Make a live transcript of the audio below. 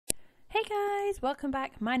Hi guys, welcome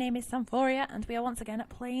back. My name is Samphorea and we are once again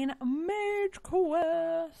playing Mage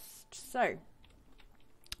Quest. So,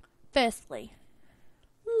 firstly,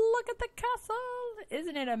 look at the castle!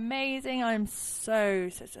 Isn't it amazing? I'm so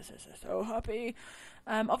happy.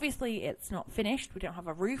 Obviously it's not finished, we don't have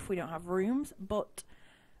a roof, we don't have rooms, but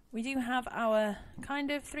we do have our kind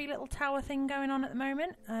of three little tower thing going on at the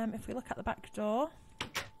moment. If we look at the back door,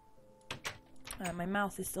 my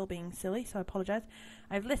mouse is still being silly, so I apologise.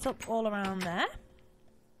 I've lit up all around there.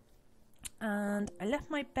 And I left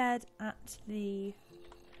my bed at the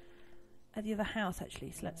other house,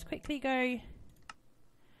 actually. So let's quickly go...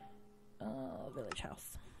 village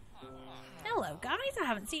house. Hello, guys. I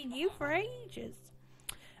haven't seen you for ages.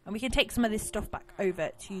 And we can take some of this stuff back over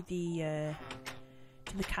to the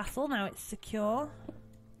castle. Now it's secure.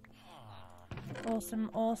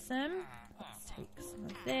 Awesome, awesome. Let's take some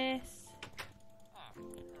of this.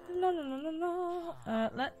 La la la la la.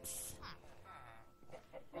 Let's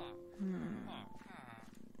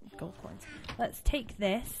gold coins. Let's take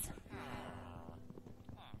this.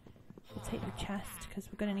 We'll take the chest because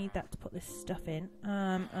we're going to need that to put this stuff in.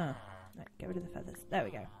 Right, get rid of the feathers. There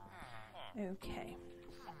we go. Okay.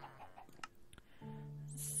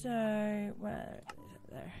 So where is it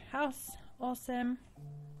there? House. Awesome.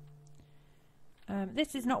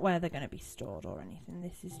 This is not where they're going to be stored or anything.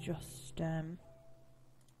 This is just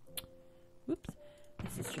whoops.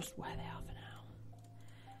 This is just where they are for now.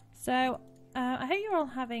 So, I hope you're all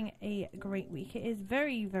having a great week. It is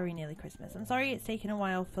very, very nearly Christmas. I'm sorry it's taken a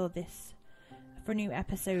while for a new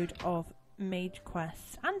episode of Mage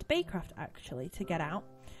Quest and Baycraft actually to get out.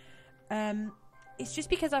 It's just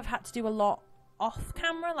because I've had to do a lot off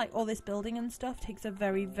camera, like all this building and stuff takes a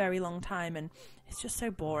very, very long time and it's just so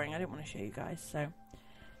boring. I don't want to show you guys, so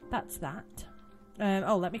that's that.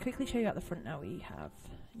 Oh, let me quickly show you at the front now. We have...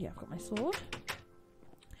 yeah, I've got my sword.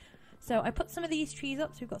 So I put some of these trees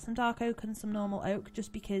up. So we've got some dark oak and some normal oak,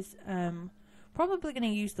 just because probably going to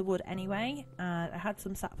use the wood anyway. I had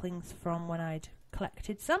some saplings from when I'd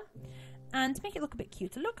collected some. And to make it look a bit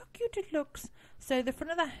cuter, look how cute it looks. So the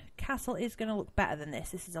front of the castle is going to look better than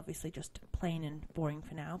this. This is obviously just plain and boring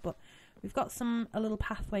for now. But we've got a little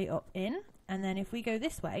pathway up in. And then if we go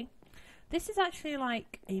this way, this is actually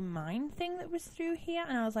like a mine thing that was through here.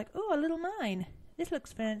 And I was like, oh, a little mine. This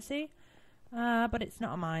looks fancy, but it's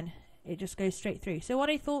not a mine. It just goes straight through. So what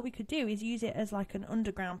I thought we could do is use it as like an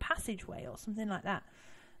underground passageway or something like that.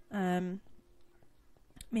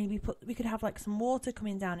 Maybe we could have like some water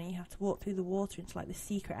coming down and you have to walk through the water into like the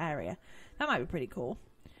secret area. That might be pretty cool.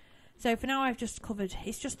 So for now I've just covered,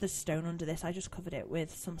 it's just the stone under this. I just covered it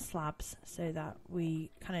with some slabs so that we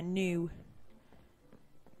kind of knew,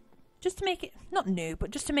 just to make it, not new, but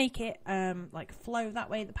just to make it like flow that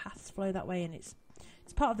way, the paths flow that way, and it's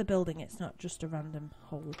part of the building, it's not just a random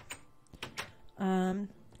hole. And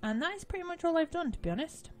that is pretty much all I've done, to be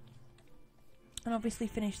honest. And obviously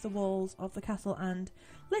finished the walls of the castle and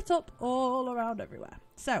lit up all around everywhere.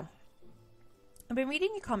 So, I've been reading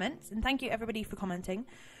your comments, and thank you everybody for commenting.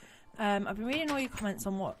 I've been reading all your comments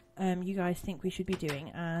on what you guys think we should be doing,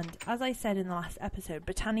 and as I said in the last episode,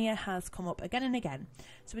 Britannia has come up again and again.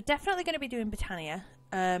 So we're definitely going to be doing Britannia.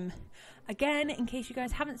 Again, in case you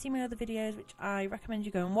guys haven't seen my other videos, which I recommend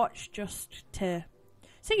you go and watch, just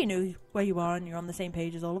so you know where you are and you're on the same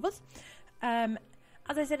page as all of us.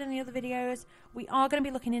 As I said in the other videos, we are going to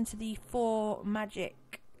be looking into the 4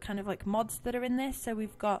 magic kind of like mods that are in this. So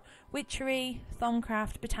we've got Witchery,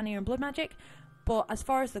 Thaumcraft, Britannia and Blood Magic. But as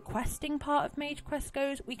far as the questing part of Mage Quest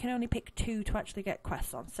goes, we can only pick 2 to actually get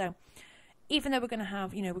quests on. So even though we're going to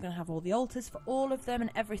have, we're going to have all the altars for all of them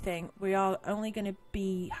and everything, we are only going to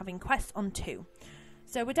be having quests on 2.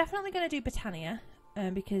 So we're definitely going to do Britannia,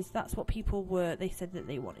 because that's what people they said that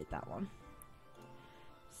they wanted that one.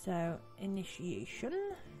 So, initiation.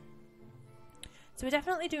 So we're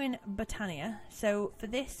definitely doing Britannia. So for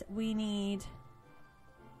this we need...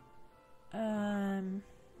 it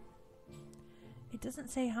doesn't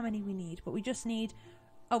say how many we need, but we just need...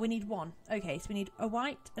 oh, we need 1. Okay, so we need a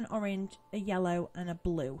white, an orange, a yellow, and a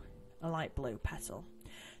blue. A light blue petal.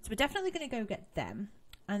 So we're definitely going to go get them.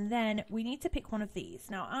 And then we need to pick one of these.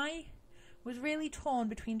 Now, I was really torn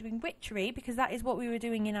between doing Witchery, because that is what we were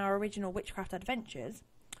doing in our original Witchcraft Adventures,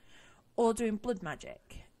 or doing Blood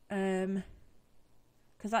Magic. Because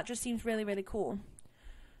that just seems really, really cool.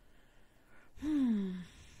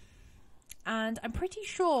 And I'm pretty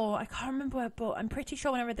sure, I can't remember, but I'm pretty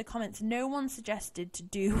sure when I read the comments, no one suggested to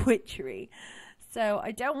do Witchery. So I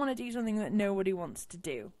don't want to do something that nobody wants to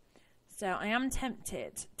do. So I am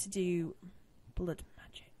tempted to do Blood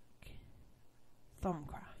Magic.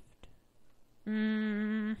 Thaumcraft.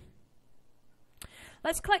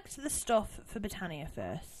 Let's collect the stuff for Botania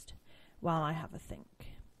first, while I have a think.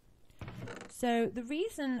 So the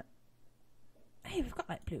reason... Hey, we've got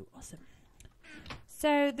light blue. Awesome.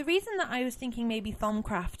 So the reason that I was thinking maybe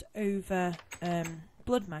Thaumcraft over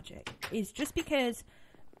Blood Magic is just because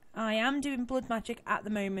I am doing Blood Magic at the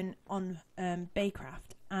moment on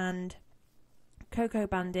Baycraft, and Cocoa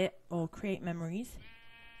Bandit, or Create Memories,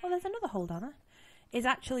 oh, there's another hole down there, is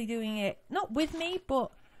actually doing it, not with me,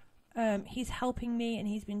 but he's helping me, and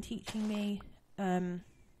he's been teaching me, there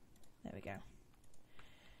we go.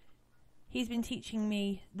 He's been teaching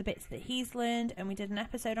me the bits that he's learned, and we did an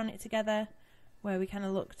episode on it together, where we kind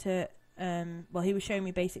of looked at, well, he was showing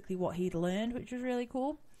me basically what he'd learned, which was really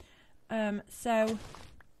cool. So I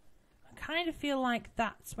kind of feel like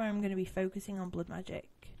that's where I'm going to be focusing on Blood Magic.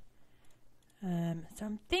 So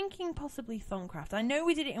I'm thinking possibly Thaumcraft. I know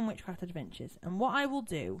we did it in Witchcraft Adventures, and what I will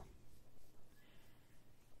do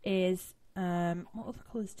is, what other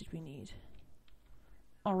colours did we need?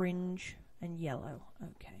 Orange and yellow.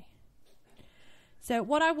 Okay. So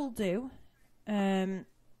what I will do, is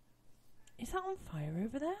that on fire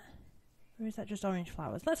over there? Or is that just orange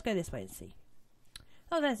flowers? Let's go this way and see.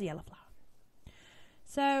 Oh, there's a yellow flower.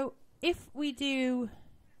 So if we do,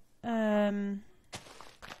 what am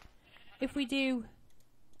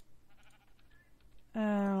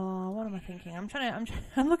I thinking? I'm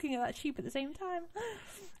looking at that sheep at the same time.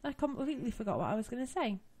 I completely forgot what I was going to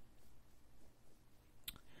say.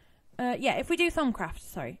 Yeah, if we do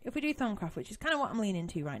Thaumcraft, which is kind of what I'm leaning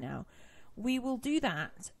to right now, we will do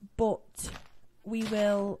that, but we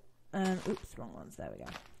will, oops, wrong ones, there we go.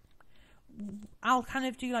 I'll kind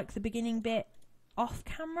of do like the beginning bit off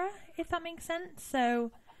camera, if that makes sense,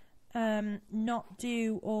 so, not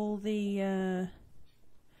do all the,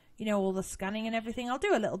 you know, all the scanning and everything. I'll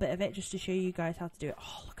do a little bit of it just to show you guys how to do it.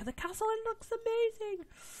 Oh, look at the castle, it looks amazing!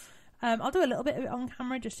 I'll do a little bit of it on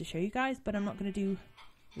camera just to show you guys, but I'm not going to do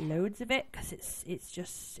loads of it because it's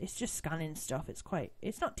just scanning stuff. It's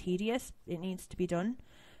not tedious. It needs to be done,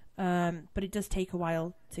 but it does take a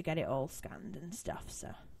while to get it all scanned and stuff.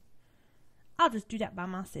 So I'll just do that by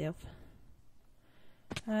myself.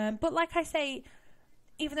 But like I say,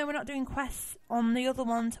 even though we're not doing quests on the other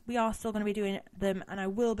ones, we are still going to be doing them, and I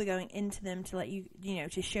will be going into them to let you know,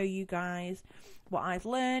 to show you guys what I've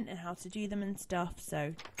learned and how to do them and stuff.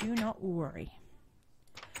 So do not worry.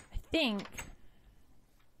 I think.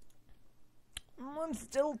 I'm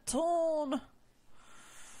still torn.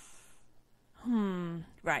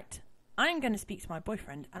 Right. I'm going to speak to my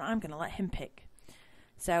boyfriend, and I'm going to let him pick.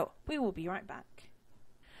 So, we will be right back.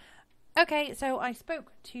 Okay, so I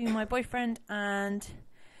spoke to my boyfriend, and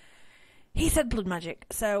he said Blood Magic.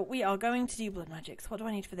 So, we are going to do Blood Magic. So, what do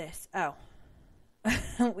I need for this? Oh.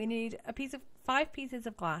 We need 5 pieces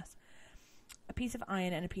of glass, a piece of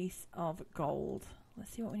iron, and a piece of gold.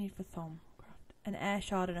 Let's see what we need for Thaumcraft. An air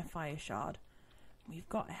shard and a fire shard. We've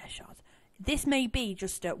got air shards. This may be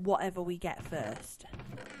just whatever we get first.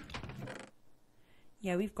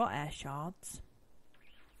 Yeah, we've got air shards.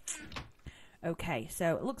 Okay,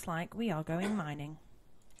 so it looks like we are going mining.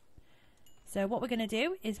 So what we're going to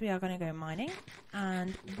do is we are going to go mining,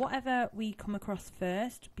 and whatever we come across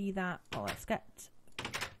first, be that... Oh, let's go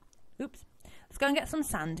and get some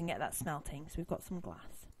sand and get that smelting. So we've got some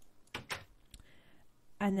glass.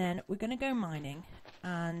 And then we're going to go mining,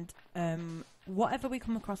 and whatever we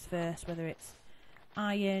come across first, whether it's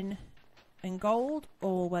iron and gold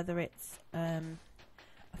or whether it's a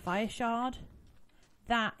fire shard,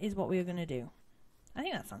 that is what we're going to do. I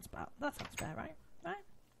think that sounds fair, right?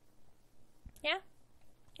 Yeah?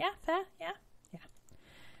 Yeah, fair? Yeah? Yeah.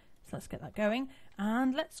 So let's get that going,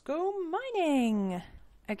 and let's go mining!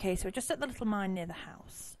 Okay, so we're just at the little mine near the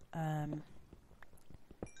house.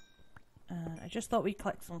 I just thought we'd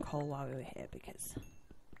collect some coal while we were here, because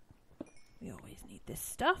we always need this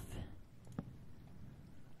stuff.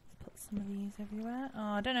 Let's put some of these everywhere.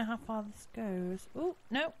 Oh, I don't know how far this goes. Oh,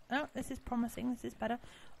 no, this is promising. This is better.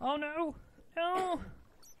 Oh, no. No.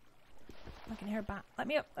 I can hear a bat. Let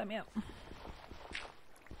me up.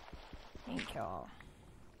 Thank you. I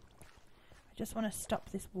just want to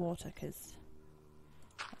stop this water, because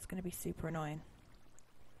that's going to be super annoying.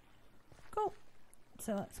 Cool.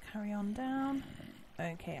 So let's carry on down.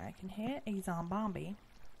 Okay, I can hear a zombie.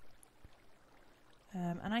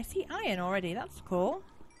 And I see iron already. That's cool.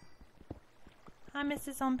 Hi,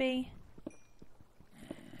 Mr. Zombie.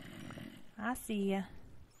 I see ya.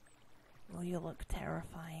 Oh, you look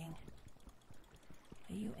terrifying.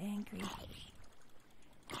 Are you angry?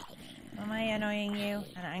 Am I annoying you?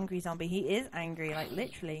 An angry zombie. He is angry, like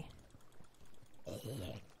literally. And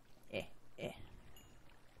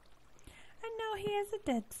now he is a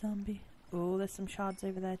dead zombie. Oh, there's some shards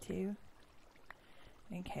over there too.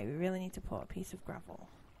 Okay, we really need to put a piece of gravel.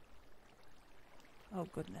 Oh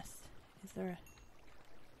goodness. Is there a...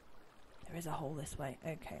 There is a hole this way.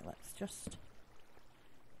 Okay, let's just...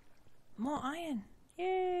 More iron!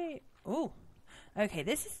 Yay! Oh! Okay,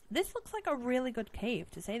 this looks like a really good cave.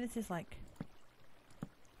 To say this is like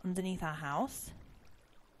underneath our house.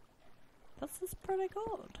 This is pretty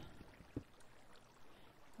good.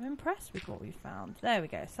 I'm impressed with what we found. There we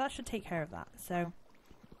go. So that should take care of that. So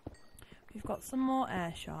we've got some more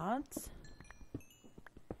air shards.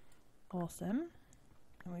 Awesome.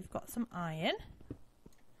 And we've got some iron.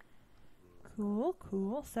 Cool,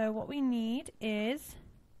 cool. So what we need is...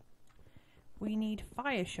 We need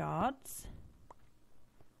fire shards.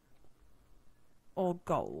 Or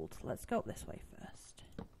gold. Let's go up this way first.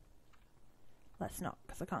 Let's not,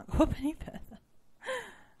 because I can't go up any further.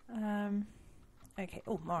 Okay.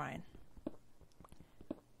 Oh, more iron.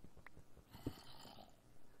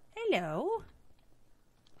 Hello.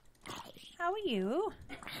 How are you?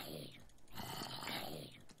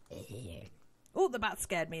 Oh, the bat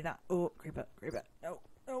scared me. That. Oh, creeper, creeper. No,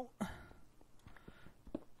 no. Let's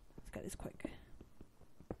get this quick.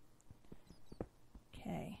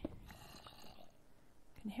 Okay.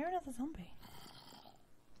 I can hear another zombie.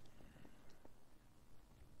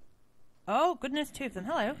 Oh, goodness, two of them.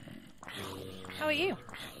 Hello. How are you?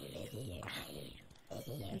 I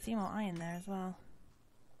can see more iron there as well.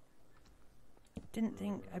 Didn't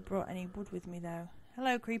think I brought any wood with me though.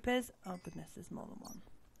 Hello, creepers. Oh, goodness, there's more than one.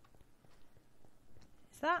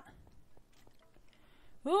 Is that?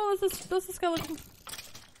 Oh, there's a skeleton.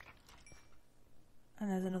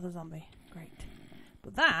 And there's another zombie. Great.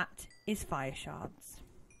 But that is fire shards.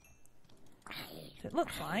 So it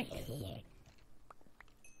looks like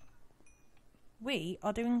we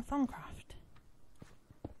are doing Thorncraft.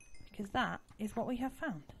 Because that is what we have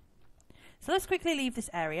found. So let's quickly leave this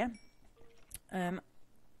area. And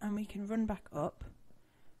we can run back up.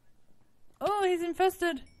 Oh, he's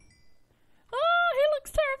infested. Oh, he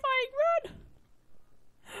looks terrifying. Run!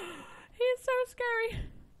 He is so scary.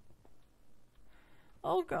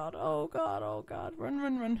 Oh god, oh god, oh god. Run,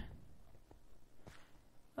 run, run.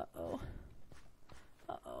 Uh-oh.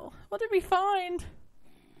 Uh-oh. What did we find?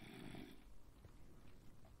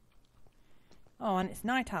 Oh, and it's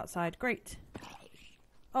night outside. Great.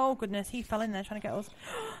 Oh goodness, he fell in there trying to get us.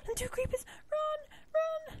 And two creepers! Run!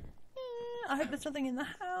 Run! I hope there's nothing in the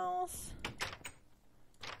house.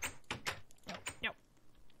 No.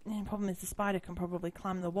 The problem is the spider can probably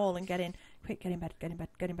climb the wall and get in. Quick, get in bed, get in bed,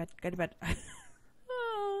 get in bed, get in bed.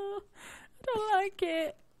 Oh, I don't like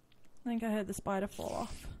it. I think I heard the spider fall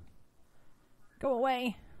off. Go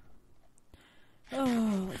away.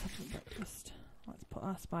 Oh, let's have some breakfast. Let's put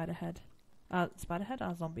our spider head. Our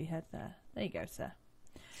zombie head there. There you go, sir.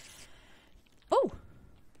 Oh!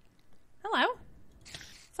 Hello.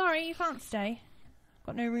 Sorry, you can't stay.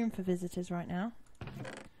 Got no room for visitors right now.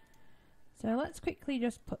 So let's quickly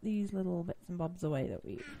just put these little bits and bobs away that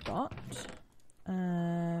we've got.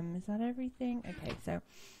 Is that everything? Okay, so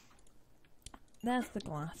there's the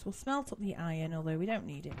glass. We'll smelt up the iron, although we don't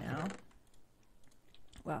need it now.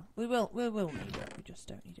 Well, we will need it. We just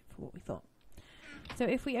don't need it for what we thought. So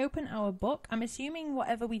if we open our book, I'm assuming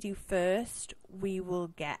whatever we do first, we will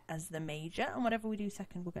get as the major, and whatever we do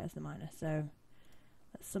second, we'll get as the minor. So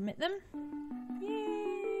let's submit them.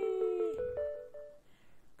 Yay!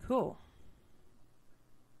 Cool.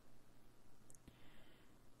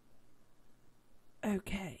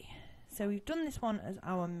 Okay, so we've done this one as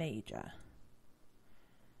our major.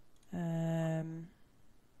 Oh,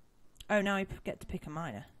 now I get to pick a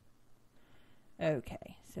minor.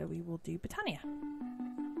 Okay, so we will do Britannia.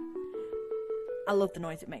 I love the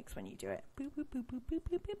noise it makes when you do it. Boop, boop, boop, boop, boop,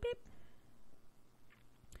 boop, boop, boop.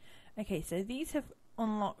 Okay, so these have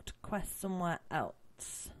unlocked quests somewhere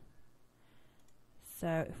else.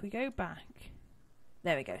 So if we go back...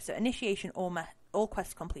 There we go. So initiation, all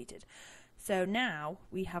quests completed. So now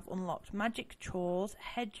we have unlocked Magic Chores,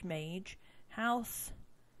 Hedge Mage, House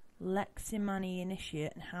Leximani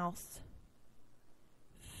Initiate, and House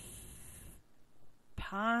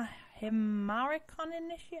Pahimaricon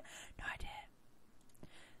Initiate? No idea.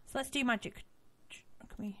 So let's do Magic...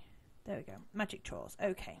 There we go. Magic Chores.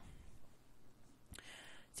 Okay.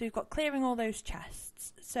 So we've got clearing all those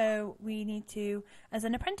chests. So we need to... As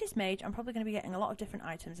an apprentice mage, I'm probably going to be getting a lot of different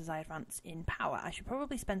items as I advance in power. I should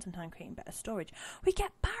probably spend some time creating better storage. We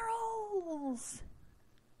get barrels!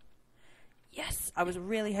 Yes! I was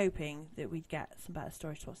really hoping that we'd get some better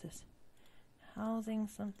storage. What's this? Housing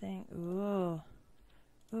something. Ooh.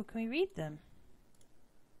 Ooh, can we read them?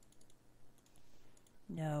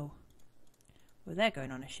 No. Well, they're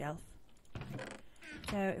going on a shelf.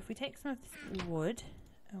 So if we take some of this wood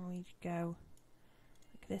and we go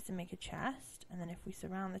like this and make a chest, and then if we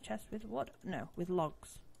surround the chest with what? No, with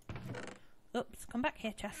logs. Oops, come back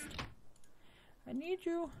here, chest. I need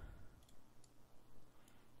you.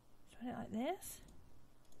 Try it like this.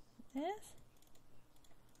 This?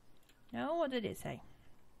 No, what did it say?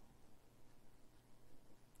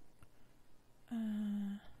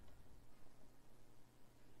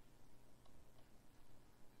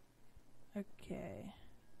 Okay.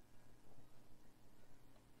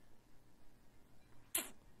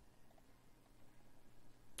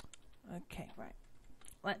 Okay, right.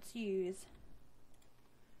 Let's use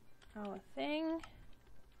our thing.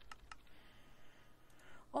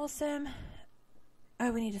 Awesome.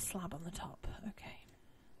 Oh, we need a slab on the top. Okay.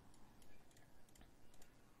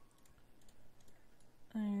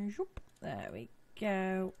 There we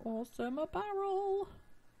go. Awesome, a barrel.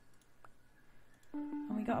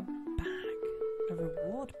 And we got a bag. A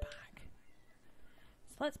reward bag.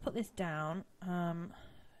 So let's put this down.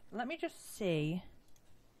 Let me just see.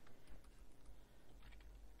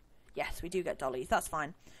 Yes, we do get dollies. That's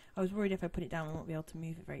fine. I was worried if I put it down we won't be able to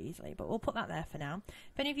move it very easily, but we'll put that there for now.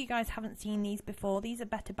 If any of you guys haven't seen these before, these are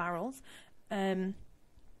better barrels.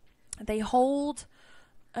 They hold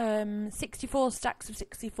 64 stacks of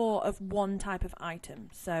 64 of one type of item.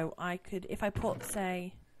 So I could, if I put,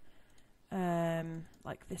 say,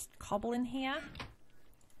 like this cobble in here,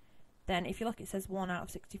 then if you look, it says 1 out of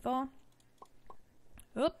 64.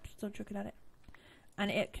 Oops, still chucking at it.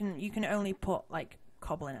 And it can, you can only put like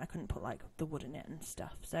cobble in it. I couldn't put like the wood in it and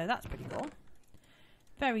stuff. So that's pretty cool.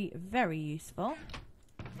 Very, very useful.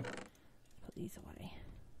 Put these away.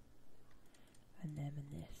 And them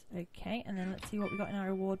and this. Okay, and then let's see what we got in our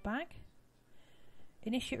reward bag.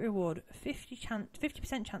 Initiate reward.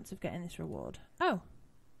 50% chance of getting this reward. Oh.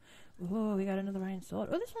 Oh, we got another iron sword.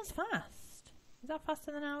 Oh, this one's fast. Is that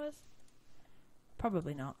faster than ours?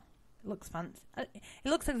 Probably not. It looks fancy. It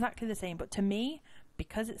looks exactly the same, but to me,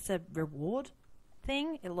 because it's a reward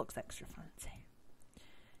thing, it looks extra fancy.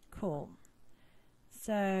 Cool.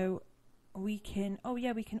 So we can, oh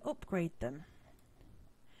yeah, we can upgrade them.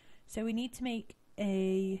 So we need to make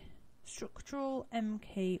a structural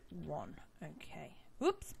MK1. Okay.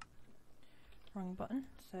 Whoops. Wrong button.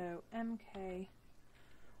 So MK1.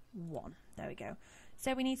 There we go.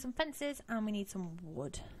 So we need some fences and we need some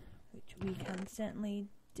wood, which we can certainly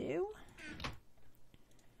do.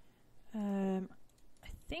 I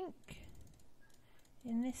think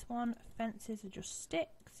in this one, fences are just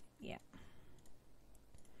sticks. Yeah.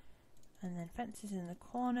 And then fences in the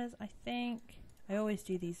corners, I think. I always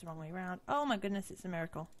do these the wrong way around. Oh my goodness, it's a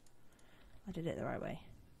miracle. I did it the right way.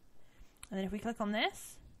 And then if we click on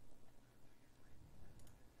this,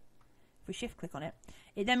 if we shift click on it,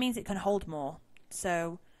 it then means it can hold more.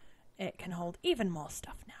 So it can hold even more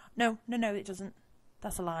stuff now. No, it doesn't.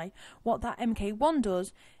 That's a lie. What that MK1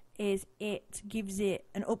 does is it gives it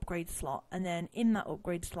an upgrade slot, and then in that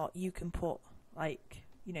upgrade slot you can put, like,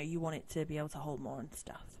 you know, you want it to be able to hold more and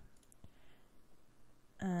stuff.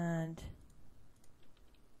 And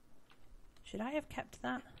should I have kept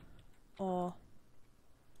that? Or,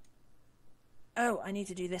 oh, I need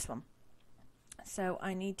to do this one. So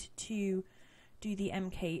I need to do the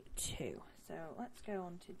MK2. So let's go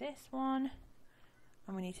on to this one,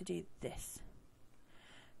 and we need to do this.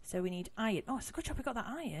 So we need iron. Oh, it's a good job we got that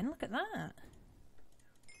iron. Look at that.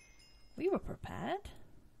 We were prepared.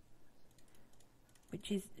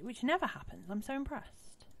 Which never happens. I'm so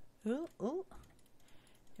impressed. Oh.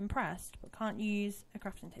 Impressed, but can't use a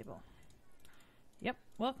crafting table. Yep,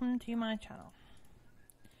 welcome to my channel.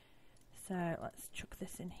 So let's chuck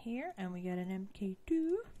this in here, and we get an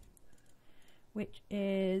MK2, which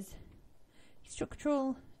is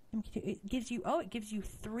structural MK2. It gives you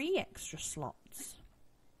 3 extra slots.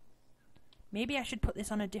 Maybe I should put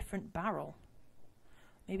this on a different barrel.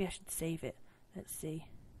 Maybe I should save it. Let's see.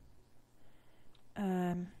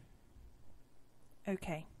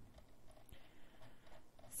 Okay.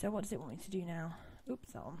 So what does it want me to do now?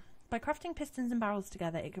 Oops, that one. By crafting pistons and barrels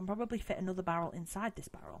together, it can probably fit another barrel inside this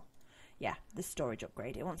barrel. Yeah, the storage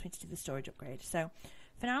upgrade. It wants me to do the storage upgrade. So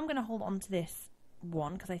for now I'm going to hold on to this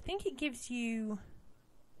one, because I think it gives you...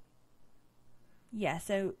 Yeah,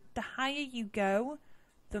 so the higher you go,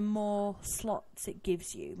 the more slots it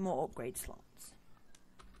gives you, more upgrade slots.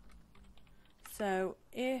 So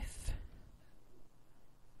if...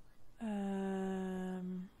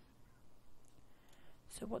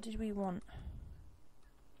 so what did we want?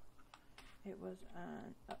 It was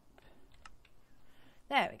an up.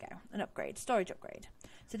 There we go, an upgrade, storage upgrade.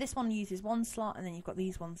 So this one uses 1 slot, and then you've got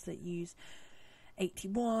these ones that use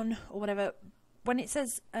 81 or whatever. when it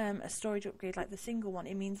says a storage upgrade like the single one,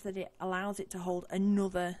 it means that it allows it to hold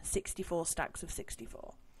another 64 stacks of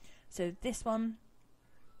 64. So this one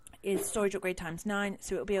is storage upgrade times 9,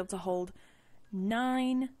 so it'll be able to hold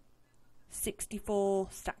 9 64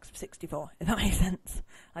 stacks of 64, if that makes sense.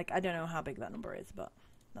 Like, I don't know how big that number is, but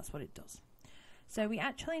that's what it does. So we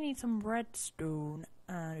actually need some redstone,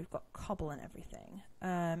 and we've got cobble and everything.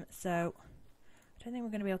 So I don't think we're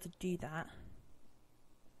going to be able to do that.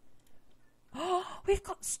 Oh, we've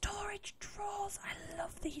got storage drawers. I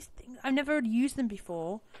love these things. I've never used them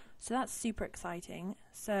before, so that's super exciting.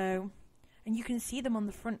 So, and you can see them on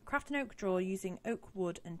the front. Craft an oak drawer using oak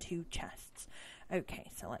wood and 2 chests.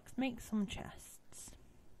 Okay, so let's make some chests.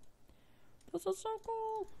 Those are so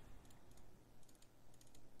cool.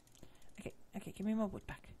 Okay, give me my wood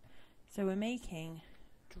back. So we're making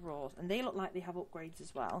drawers, and they look like they have upgrades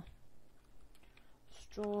as well.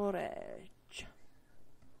 Storage.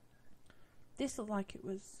 This looked like it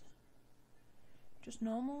was just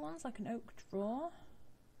normal ones, like an oak drawer.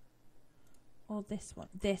 Or this one.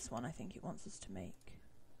 This one I think it wants us to make.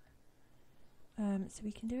 So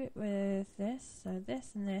we can do it with this. So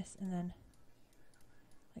this, and then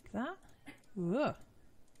like that. Whoa.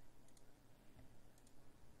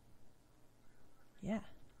 Yeah.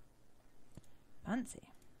 Fancy.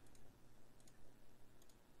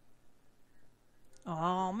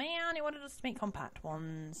 Oh man, it wanted us to make compact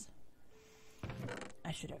ones.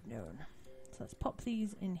 I should have known. So let's pop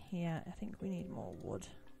these in here. I think we need more wood.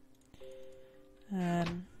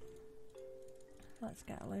 Let's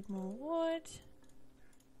get a load more wood.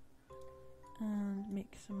 And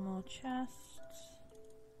make some more chests.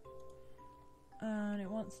 And it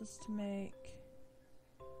wants us to make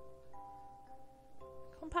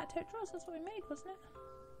compact oak drawers. That's what we made, wasn't it?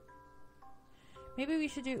 Maybe we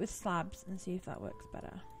should do it with slabs and see if that works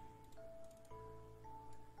better.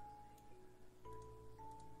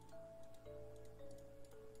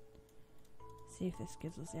 See if this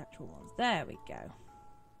gives us the actual ones. There we go.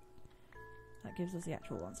 That gives us the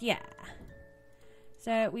actual ones. Yeah.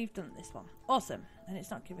 So we've done this one. Awesome. And it's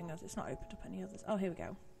not giving us, it's not opened up any others. Oh, here we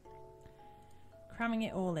go. Cramming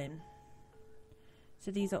it all in. So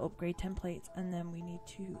these are upgrade templates, and then we need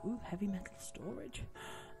to, ooh, heavy metal storage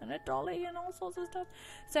and a dolly and all sorts of stuff.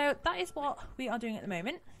 So that is what we are doing at the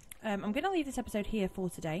moment. I'm going to leave this episode here for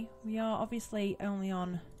today. We are obviously only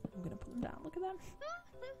on, I'm going to put them down. Look at them.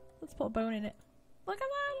 Let's put a bone in it. Look at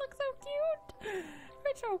that. Look so cute.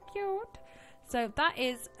 It's so cute. So that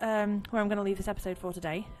is where I'm going to leave this episode for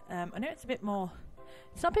today. I know it's a bit more,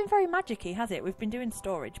 it's not been very magic-y, has it? We've been doing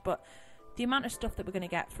storage, but the amount of stuff that we're going to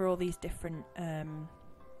get for all these different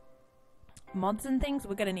mods and things,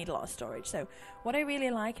 we're going to need a lot of storage. So what I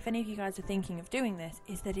really like, if any of you guys are thinking of doing this,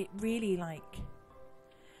 is that it really, like,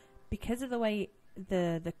 because of the way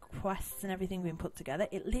the quests and everything being put together,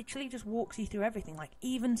 it literally just walks you through everything, like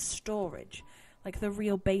even storage, like the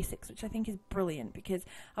real basics, which I think is brilliant, because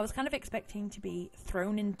I was kind of expecting to be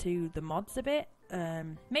thrown into the mods a bit,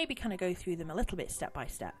 maybe kind of go through them a little bit step by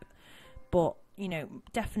step, but you know,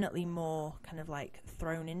 definitely more kind of like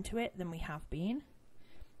thrown into it than we have been.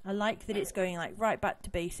 I like that it's going like right back to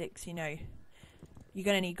basics. You know, you're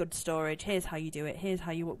going to need good storage. Here's how you do it. Here's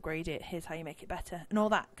how you upgrade it. Here's how you make it better and all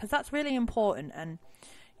that, because that's really important. And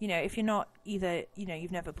you know, if you're not either, you know,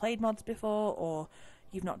 you've never played mods before, or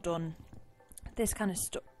you've not done this kind of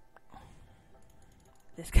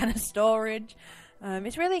storage,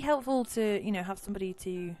 it's really helpful to, you know, have somebody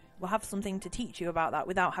to, well, have something to teach you about that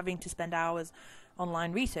without having to spend hours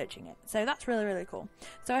online researching it. So that's really, really cool.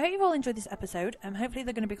 So I hope you've all enjoyed this episode. Hopefully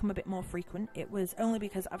they're going to become a bit more frequent. It was only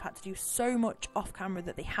because I've had to do so much off camera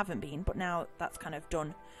that they haven't been, but now that's kind of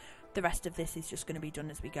done. The rest of this is just going to be done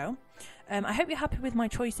as we go. I hope you're happy with my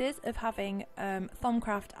choices of having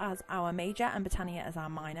Thaumcraft as our major and Botania as our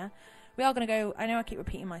minor. We are going to go, I know I keep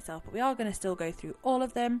repeating myself, but we are going to still go through all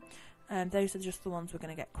of them. Those are just the ones we're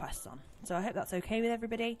going to get quests on. So I hope that's okay with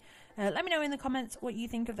everybody. Let me know in the comments what you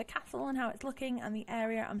think of the castle and how it's looking and the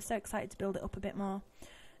area. I'm so excited to build it up a bit more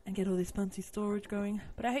and get all this fancy storage going.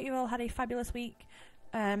 But I hope you all had a fabulous week.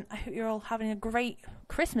 I hope you're all having a great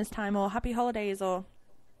Christmas time or happy holidays or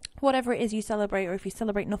whatever it is you celebrate, or if you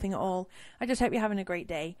celebrate nothing at all. I just hope you're having a great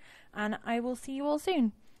day. And I will see you all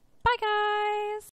soon. Bye guys!